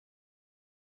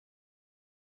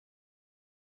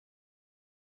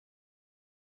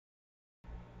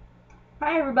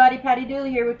Hi everybody, Patty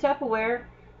Dooley here with Tupperware.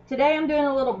 Today I'm doing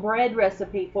a little bread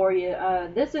recipe for you.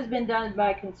 This has been done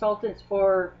by consultants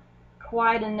for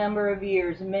quite a number of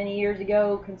years. Many years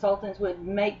ago, consultants would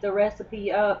make the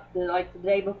recipe up like the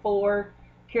day before,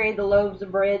 carry the loaves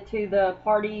of bread to the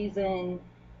parties and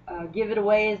give it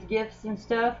away as gifts and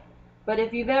stuff. But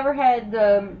if you've ever had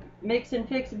the mix and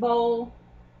fix bowl,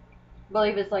 I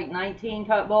believe it's like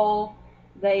 19-cup bowl,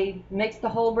 they mix the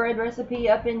whole bread recipe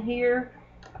up in here.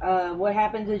 What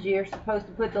happens is you're supposed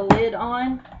to put the lid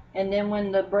on, and then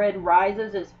when the bread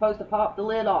rises, it's supposed to pop the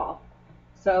lid off.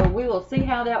 So we will see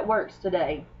how that works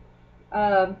today.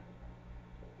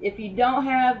 If you don't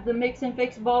have the mix and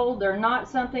fix bowl, they're not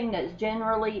something that's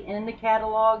generally in the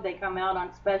catalog. They come out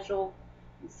on special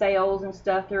sales and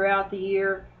stuff throughout the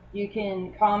year. You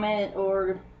can comment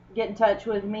or get in touch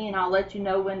with me and I'll let you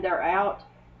know when they're out.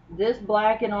 This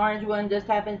black and orange one just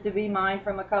happens to be mine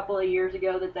from a couple of years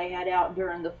ago that they had out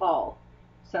during the fall.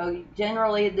 So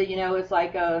generally, it's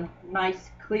like a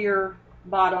nice clear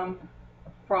bottom,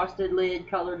 frosted lid,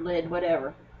 colored lid,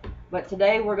 whatever. But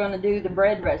today we're going to do the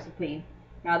bread recipe.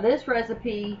 Now this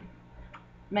recipe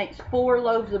makes 4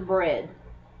 loaves of bread.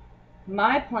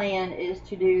 My plan is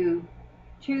to do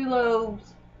 2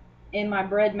 loaves in my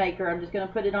bread maker. I'm just going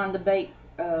to put it on the bake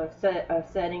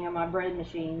setting of my bread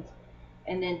machines,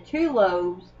 and then 2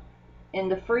 loaves in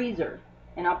the freezer.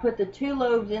 And I'll put the 2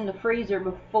 loaves in the freezer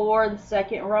before the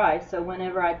second rise, so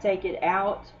whenever I take it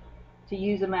out to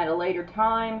use them at a later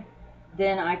time,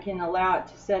 then I can allow it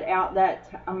to set out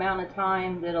that amount of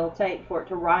time that it'll take for it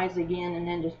to rise again, and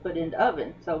then just put it in the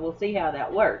oven. So we'll see how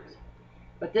that works.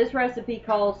 But this recipe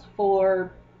calls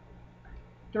for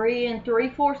 3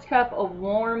 3/4 cup of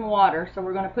warm water. So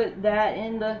we're going to put that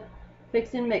in the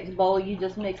fix and mix bowl. You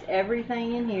just mix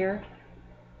everything in here.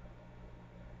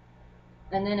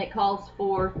 And then it calls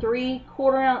for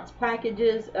 3/4 ounce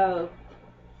packages of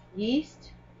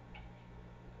yeast.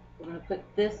 We're going to put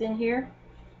this in here.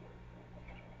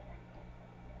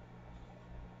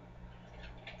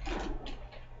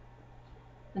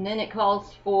 And then it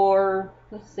calls for,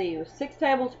 let's see, 6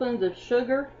 tablespoons of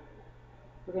sugar.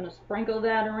 We're going to sprinkle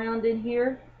that around in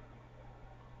here.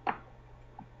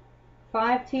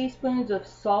 5 teaspoons of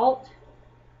salt.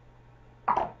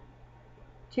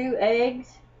 2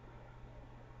 eggs.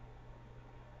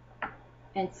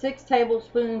 And 6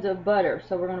 tablespoons of butter.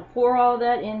 So we're going to pour all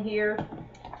that in here.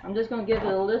 I'm just going to give it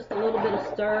a little bit of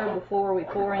stir before we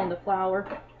pour in the flour.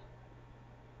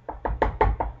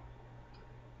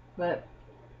 But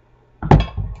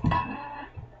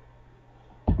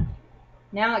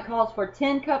now it calls for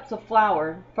 10 cups of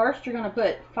flour. First you're going to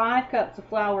put 5 cups of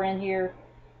flour in here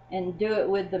and do it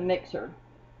with the mixer,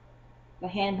 the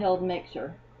handheld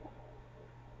mixer.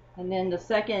 And then the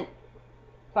second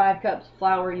 5 cups of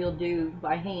flour you'll do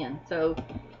by hand. So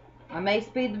I may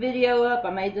speed the video up, I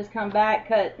may just come back,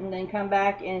 cut, and then come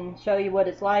back and show you what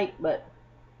it's like, but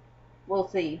we'll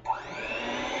see.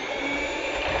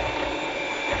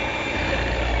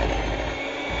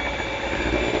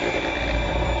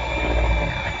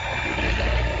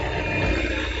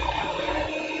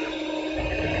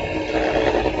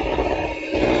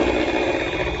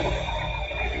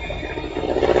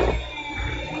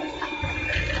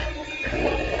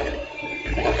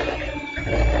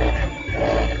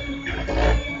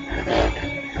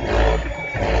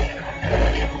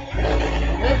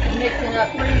 Mixing up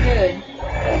pretty good.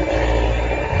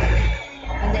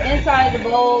 And the inside of the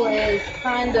bowl is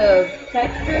kind of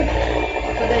textured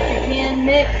so that you can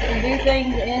mix and do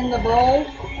things in the bowl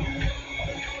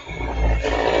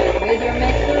with your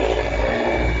mixer.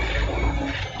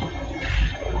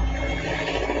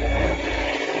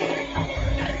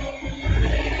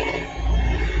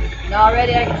 And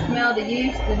already I can smell the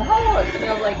yeast, and oh, it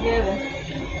smells like heaven.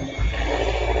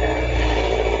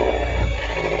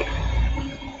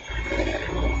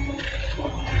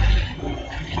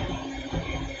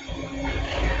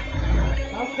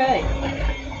 Okay.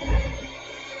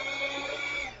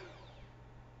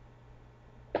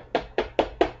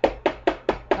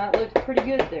 That looks pretty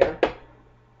good there.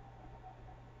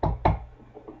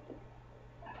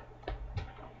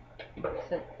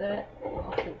 Set that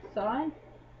off to the side.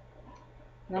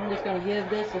 And I'm just going to give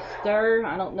this a stir.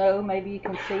 I don't know, maybe you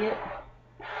can see it.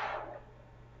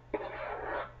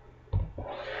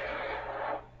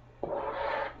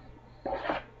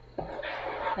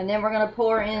 And then we're going to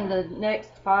pour in the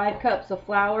next 5 cups of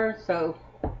flour. So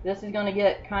this is going to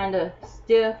get kind of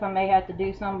stiff. I may have to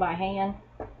do some by hand.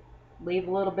 Leave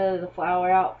a little bit of the flour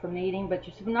out for kneading, but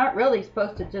you're not really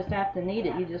supposed to just have to knead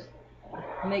it. You just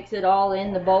mix it all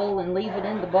in the bowl and leave it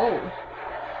in the bowl.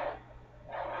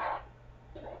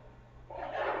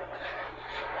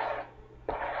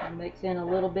 Mix in a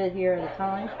little bit here at a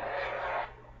time.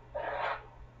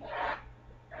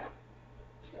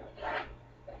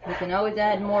 You can always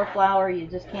add more flour, you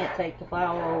just can't take the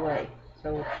flour away.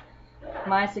 So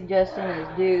my suggestion is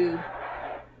do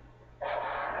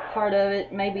part of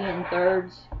it maybe in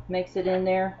thirds, mix it in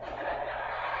there.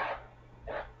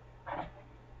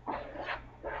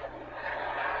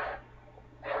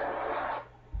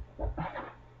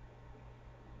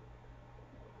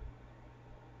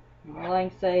 All I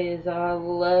can say is I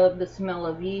love the smell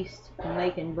of yeast and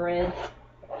making bread.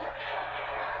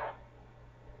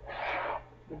 I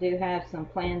do have some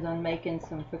plans on making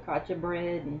some focaccia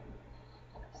bread and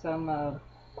some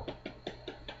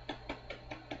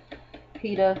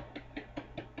pita.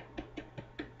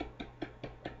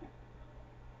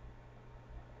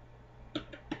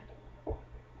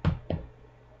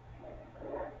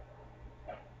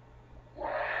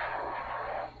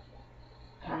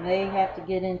 I may have to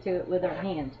get into it with our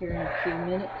hands here in a few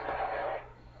minutes,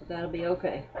 but that'll be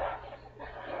okay.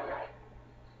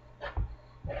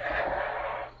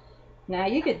 Now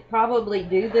you could probably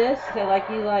do this, so like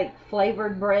you like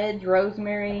flavored breads,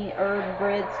 rosemary, herb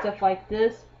bread, stuff like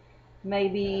this.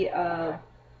 Maybe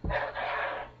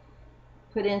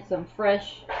put in some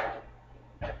fresh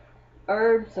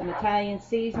herbs, some Italian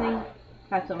seasoning.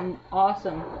 Have some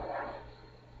awesome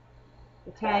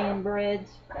Italian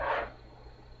breads.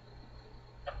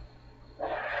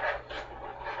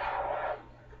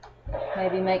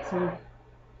 Maybe make some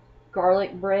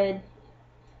garlic bread.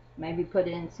 Maybe put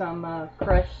in some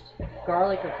crushed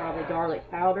garlic or probably garlic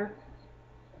powder.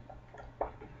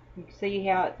 You can see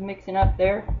how it's mixing up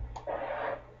there.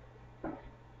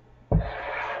 And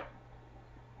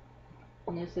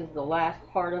this is the last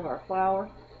part of our flour.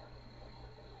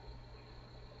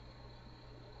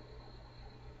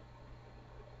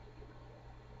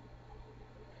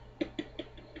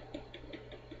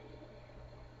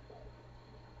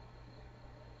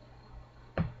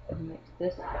 Mix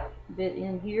this bit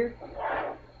in here.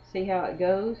 See how it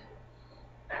goes.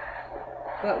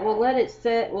 But we'll let it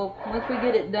set. Once we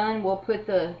get it done, we'll put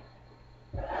the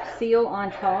seal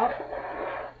on top,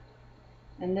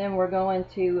 and then we're going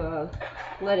to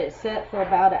let it set for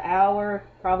about an hour,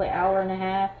 probably hour and a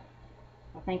half.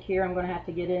 I think here I'm going to have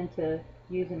to get into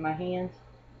using my hands,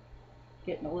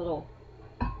 getting a little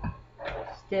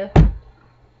stiff.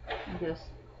 And just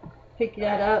pick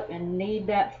that up and knead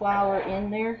that flour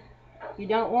in there. You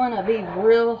don't want to be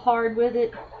real hard with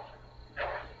it.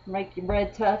 Make your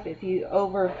bread tough if you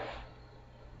over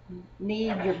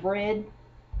knead your bread.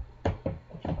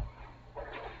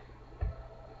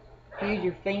 Use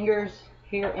your fingers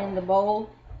here in the bowl.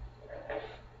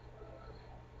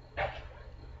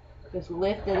 Just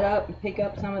lift it up and pick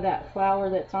up some of that flour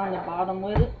that's on the bottom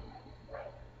with it.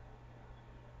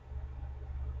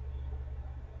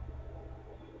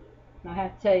 I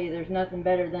have to tell you, there's nothing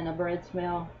better than a bread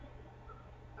smell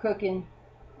cooking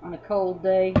on a cold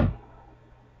day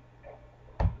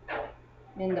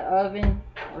in the oven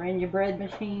or in your bread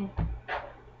machine.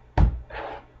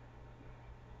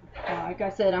 Like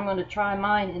I said, I'm going to try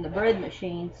mine in the bread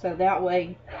machine, so that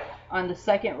way on the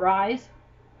second rise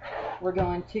we're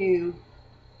going to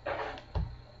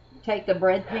take the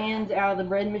bread pans out of the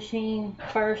bread machine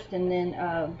first, and then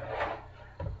of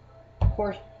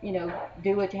course, you know,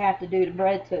 do what you have to do to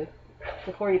bread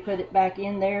before you put it back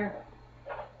in there,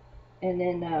 and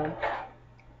then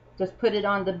just put it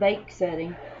on the bake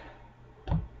setting.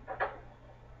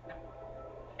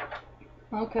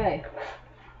 Okay,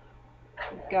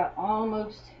 we've got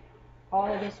almost all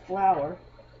this flour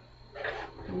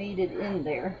kneaded in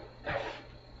there.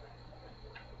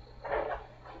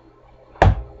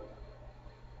 It's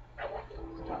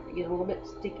starting to get a little bit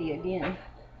sticky again,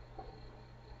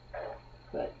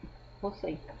 but we'll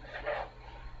see.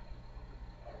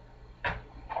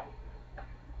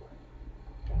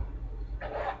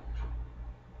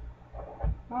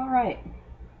 All right.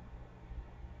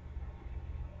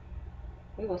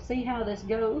 We will see how this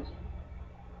goes.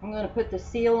 I'm going to put the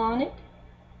seal on it,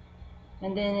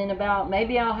 and then in about,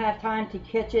 maybe I'll have time to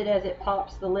catch it as it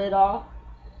pops the lid off.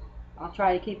 I'll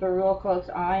try to keep a real close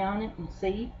eye on it and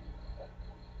see.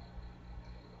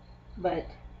 But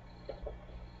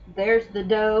there's the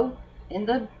dough in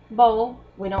the bowl.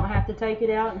 We don't have to take it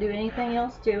out and do anything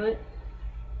else to it.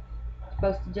 We're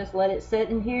supposed to just let it sit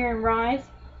in here and rise.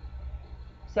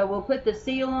 So we'll put the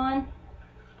seal on.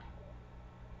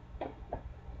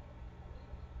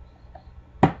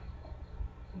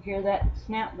 You hear that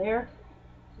snap there?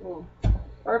 We'll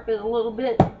burp it a little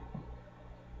bit.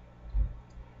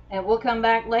 And we'll come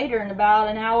back later in about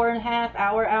an hour and a half,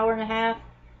 hour and a half,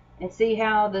 and see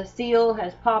how the seal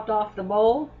has popped off the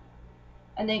bowl.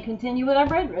 and then continue with our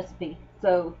bread recipe.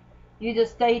 So you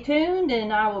just stay tuned,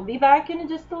 and I will be back in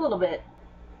just a little bit.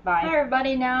 Bye. Hi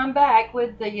everybody, now I'm back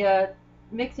with the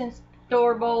mix and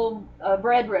store bowl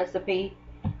bread recipe.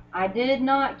 I did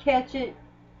not catch it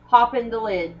popping the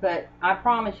lid, but I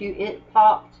promise you it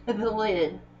popped the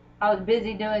lid. I was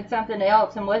busy doing something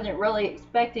else and wasn't really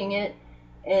expecting it,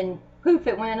 and poof,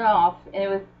 it went off.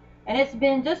 And it's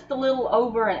been just a little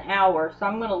over an hour, so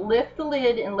I'm going to lift the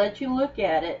lid and let you look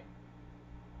at it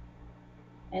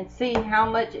and see how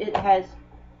much it has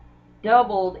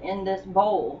doubled in this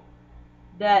bowl.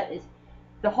 That is,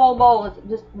 the whole bowl is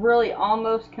just really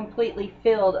almost completely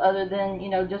filled, other than, you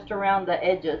know, just around the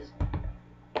edges.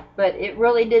 But it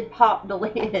really did pop the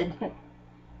lid.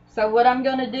 So what I'm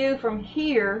going to do from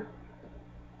here,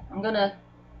 I'm going to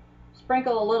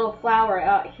sprinkle a little flour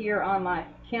out here on my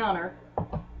counter.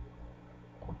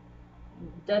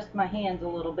 Dust my hands a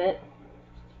little bit.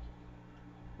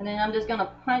 And then I'm just going to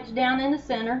punch down in the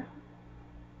center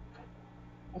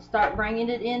and start bringing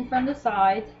it in from the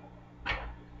sides.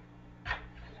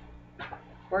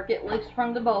 Work it loose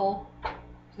from the bowl.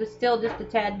 It's still just a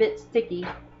tad bit sticky.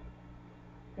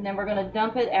 And then we're going to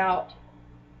dump it out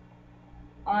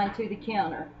onto the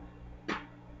counter.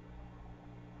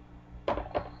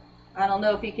 I don't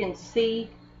know if you can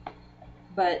see,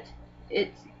 but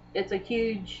it's a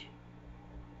huge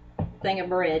thing of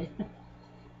bread.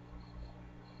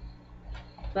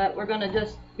 But we're going to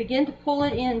just begin to pull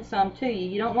it in some to you.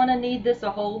 You don't want to knead this a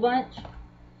whole bunch.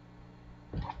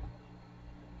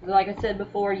 Like I said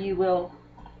before, you will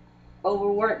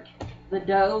overwork the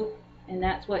dough, and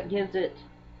that's what gives it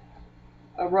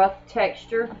a rough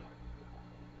texture.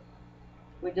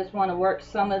 We just want to work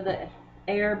some of the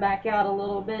air back out a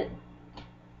little bit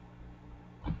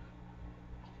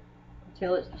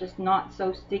until it's just not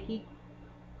so sticky.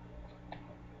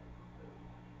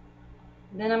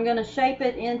 Then I'm going to shape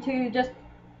it into just,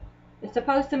 it's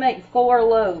supposed to make 4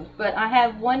 loaves, but I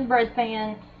have one bread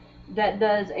pan that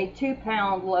does a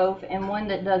 2-pound loaf and one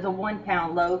that does a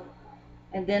 1-pound loaf,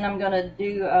 and then I'm going to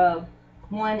do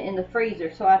one in the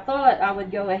freezer. So I thought I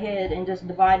would go ahead and just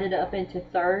divide it up into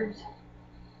thirds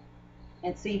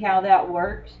and see how that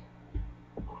works.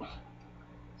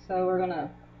 So we're going to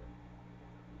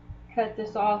cut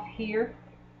this off here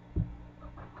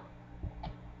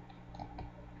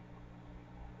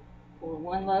for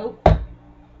one loaf,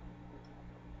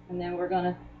 and then we're going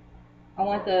to, I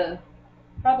want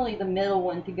probably the middle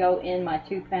one to go in my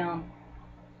 2-pound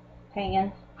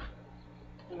pan,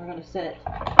 and we're going to set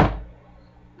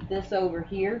this over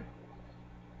here.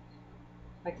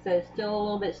 Like I said, it's still a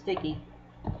little bit sticky.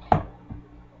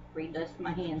 Redust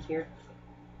my hands here,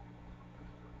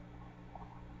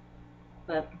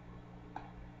 but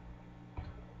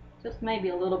just maybe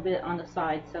a little bit on the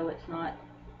side so it's not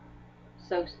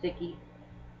so sticky.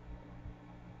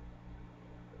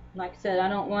 Like I said, I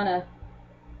don't want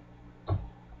to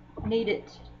knead it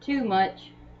too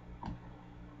much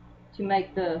to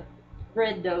make the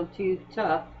bread dough too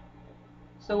tough.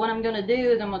 So what I'm going to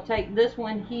do is I'm going to take this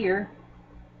one here,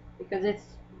 because it's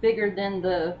bigger than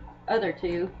the other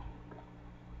two.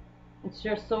 It's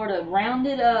just sort of round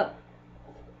it up,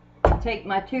 take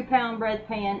my 2-pound bread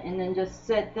pan, and then just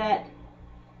set that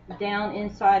down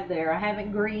inside there. I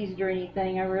haven't greased or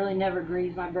anything. I really never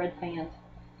grease my bread pans.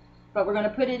 But we're going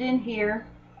to put it in here.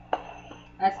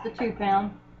 That's the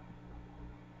 2-pound.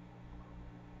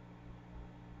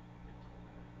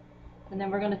 And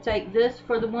then we're going to take this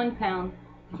for the 1-pound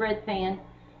bread pan.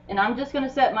 And I'm just going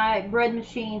to set my bread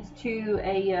machines to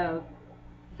a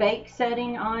bake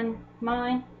setting on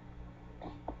mine.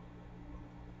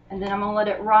 And then I'm going to let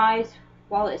it rise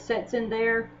while it sets in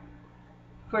there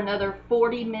for another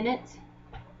 40 minutes.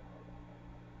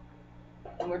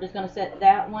 And we're just going to set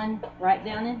that one right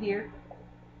down in here.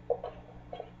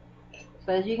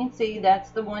 So as you can see, that's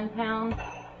the 1-pound.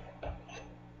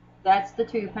 That's the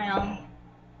 2-pound.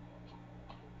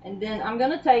 And then I'm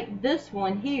going to take this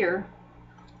one here,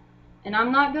 and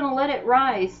I'm not going to let it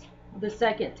rise the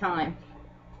second time.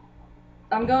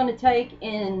 I'm going to take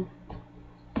and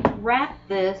wrap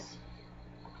this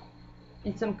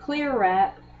in some clear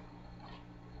wrap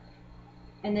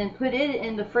and then put it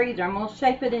in the freezer. I'm going to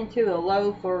shape it into a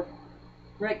loaf or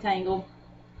rectangle,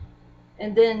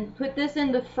 and then put this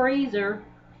in the freezer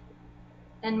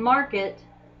and mark it.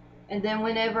 And then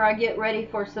whenever I get ready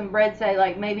for some bread, say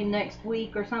like maybe next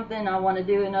week or something, I want to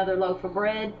do another loaf of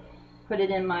bread, put it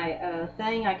in my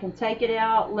thing, I can take it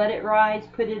out, let it rise,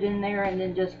 put it in there, and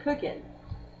then just cook it.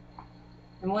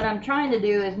 And what I'm trying to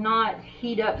do is not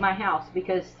heat up my house,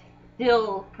 because it's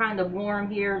still kind of warm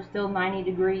here, still 90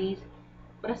 degrees,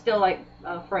 but I still like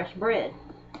fresh bread.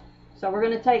 So we're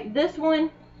going to take this one,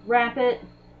 wrap it,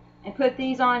 and put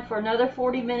these on for another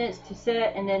 40 minutes to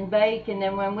set and then bake. And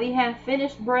then when we have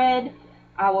finished bread,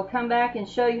 I will come back and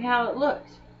show you how it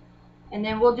looks. And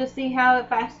then we'll just see how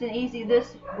fast and easy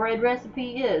this bread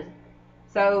recipe is.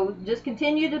 So just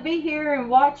continue to be here and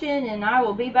watching, and I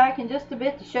will be back in just a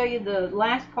bit to show you the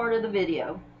last part of the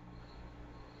video.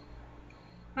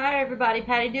 Hi everybody,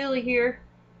 Patty Dooley here.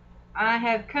 I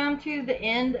have come to the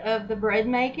end of the bread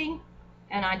making,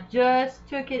 and I just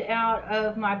took it out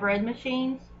of my bread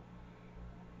machines.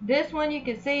 This one you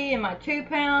can see in my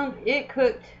 2-pound, it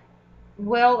cooked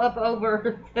well up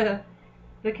over the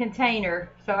container,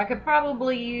 so I could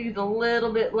probably use a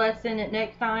little bit less in it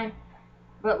next time.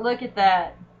 But look at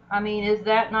that. I mean, is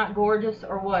that not gorgeous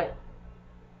or what?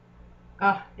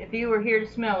 If you were here to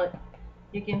smell it,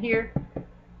 you can hear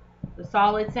the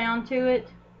solid sound to it.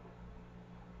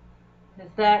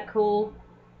 Is that cool?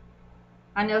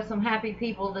 I know some happy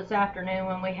people this afternoon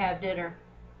when we have dinner.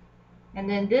 And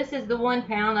then this is the 1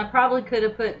 pound. I probably could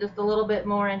have put just a little bit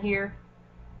more in here,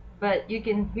 but you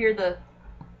can hear the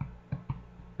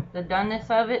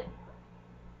doneness of it.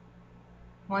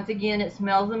 Once again, it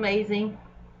smells amazing.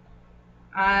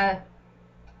 I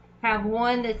have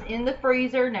one that's in the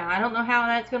freezer. Now, I don't know how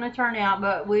that's going to turn out,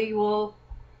 but we will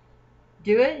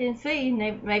do it and see.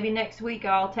 Maybe next week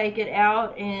I'll take it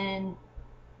out and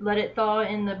let it thaw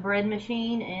in the bread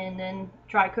machine and then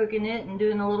try cooking it and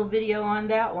doing a little video on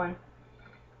that one.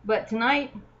 But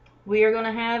tonight, we are going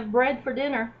to have bread for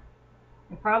dinner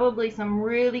and probably some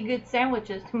really good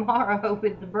sandwiches tomorrow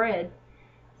with the bread.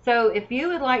 So if you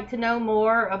would like to know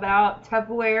more about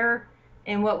Tupperware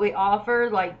and what we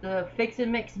offer, like the Fix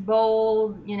and Mix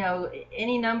bowl, you know,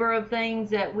 any number of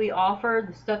things that we offer,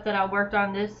 the stuff that I worked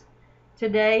on this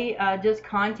today, just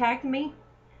contact me.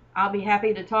 I'll be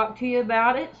happy to talk to you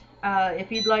about it.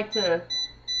 If you'd like to,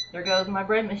 there goes my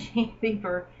bread machine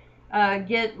beeper,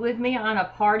 get with me on a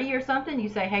party or something, you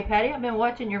say, hey Patty, I've been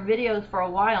watching your videos for a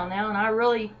while now, and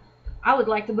I would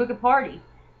like to book a party.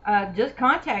 Just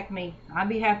contact me. I'd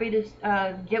be happy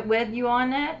to get with you on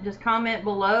that. Just comment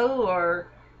below or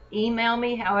email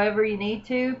me, however you need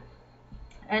to.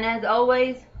 And as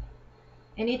always,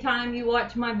 anytime you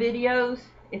watch my videos,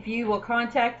 if you will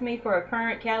contact me for a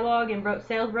current catalog and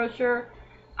sales brochure,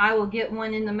 I will get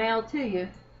one in the mail to you.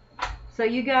 So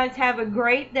you guys have a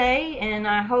great day, and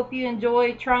I hope you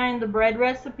enjoy trying the bread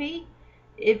recipe.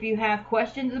 If you have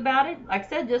questions about it, like I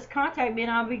said, just contact me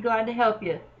and I'll be glad to help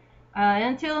you.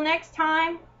 Until next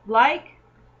time, like,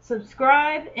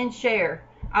 subscribe, and share.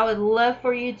 I would love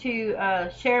for you to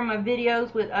share my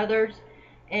videos with others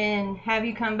and have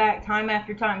you come back time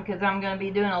after time, because I'm going to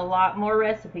be doing a lot more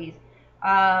recipes.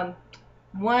 One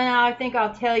I think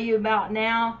I'll tell you about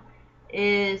now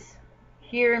is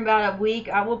here in about a week.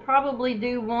 I will probably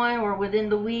do one, or within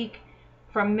the week,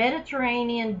 from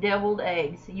Mediterranean deviled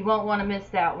eggs. You won't want to miss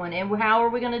that one. And how are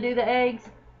we going to do the eggs?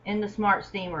 In the Smart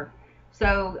Steamer.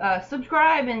 So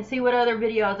subscribe and see what other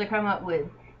videos I come up with.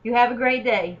 You have a great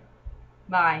day.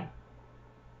 Bye.